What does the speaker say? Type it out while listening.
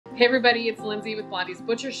Hey everybody, it's Lindsey with Blondies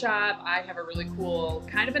Butcher Shop. I have a really cool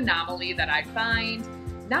kind of anomaly that I find,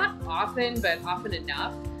 not often, but often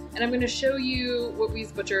enough. And I'm going to show you what we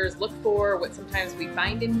as butchers look for, what sometimes we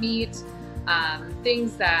find in meat,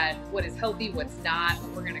 things that, what is healthy, what's not,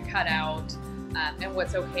 what we're going to cut out, and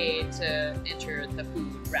what's okay to enter the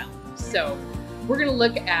food realm. So we're going to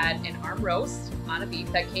look at an arm roast on a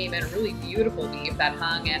beef that came in, a really beautiful beef that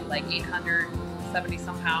hung at like 870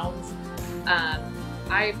 some pounds.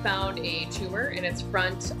 I found a tumor in its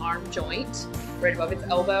front arm joint, right above its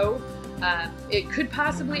elbow. It could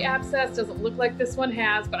possibly abscess, doesn't look like this one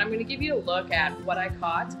has, but I'm going to give you a look at what I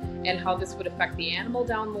caught and how this would affect the animal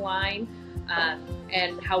down the line,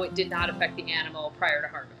 and how it did not affect the animal prior to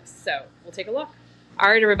harvest. So we'll take a look. All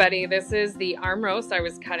right, everybody, this is the arm roast I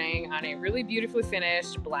was cutting on a really beautifully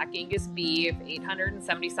finished Black Angus beef,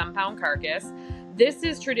 870 some pound carcass. This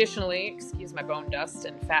is traditionally, excuse my bone dust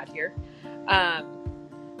and fat here,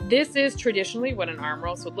 this is traditionally what an arm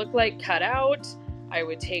roast would look like cut out. I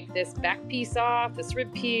would take this back piece off, this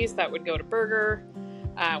rib piece, that would go to burger.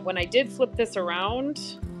 When I did flip this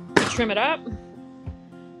around to trim it up,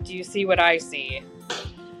 do you see what I see?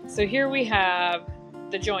 So here we have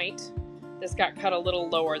the joint. This got cut a little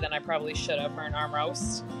lower than I probably should have for an arm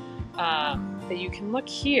roast. But you can look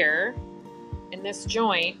here in this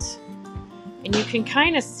joint and you can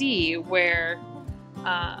kind of see where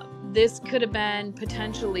this could have been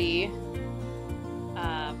potentially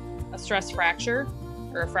a stress fracture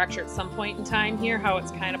or a fracture at some point in time here, how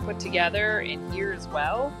it's kind of put together in here as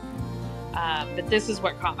well. But this is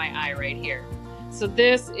what caught my eye right here. So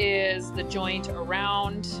this is the joint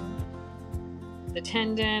around the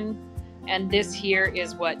tendon, and this here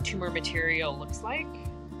is what tumor material looks like.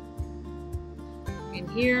 In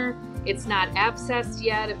here, it's not abscessed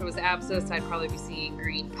yet. If it was abscessed, I'd probably be seeing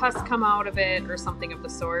green pus come out of it or something of the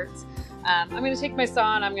sorts. I'm going to take my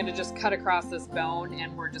saw and I'm going to just cut across this bone,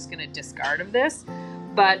 and we're just going to discard of this.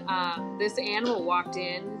 But this animal walked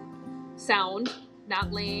in sound,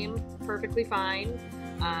 not lame, perfectly fine.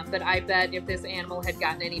 But I bet if this animal had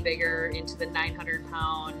gotten any bigger into the 900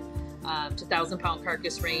 pound to 1,000 pound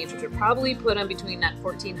carcass range, which would probably put them between that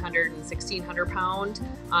 1,400 and 1,600 pound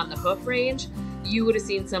on the hoof range, you would have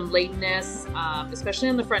seen some latentness, especially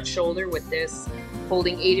on the front shoulder with this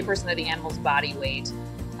holding 80% of the animal's body weight.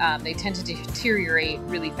 They tend to deteriorate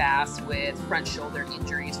really fast with front shoulder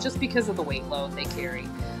injuries just because of the weight load they carry.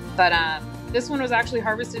 But this one was actually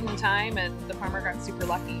harvested in time and the farmer got super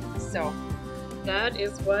lucky. So that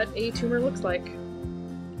is what a tumor looks like.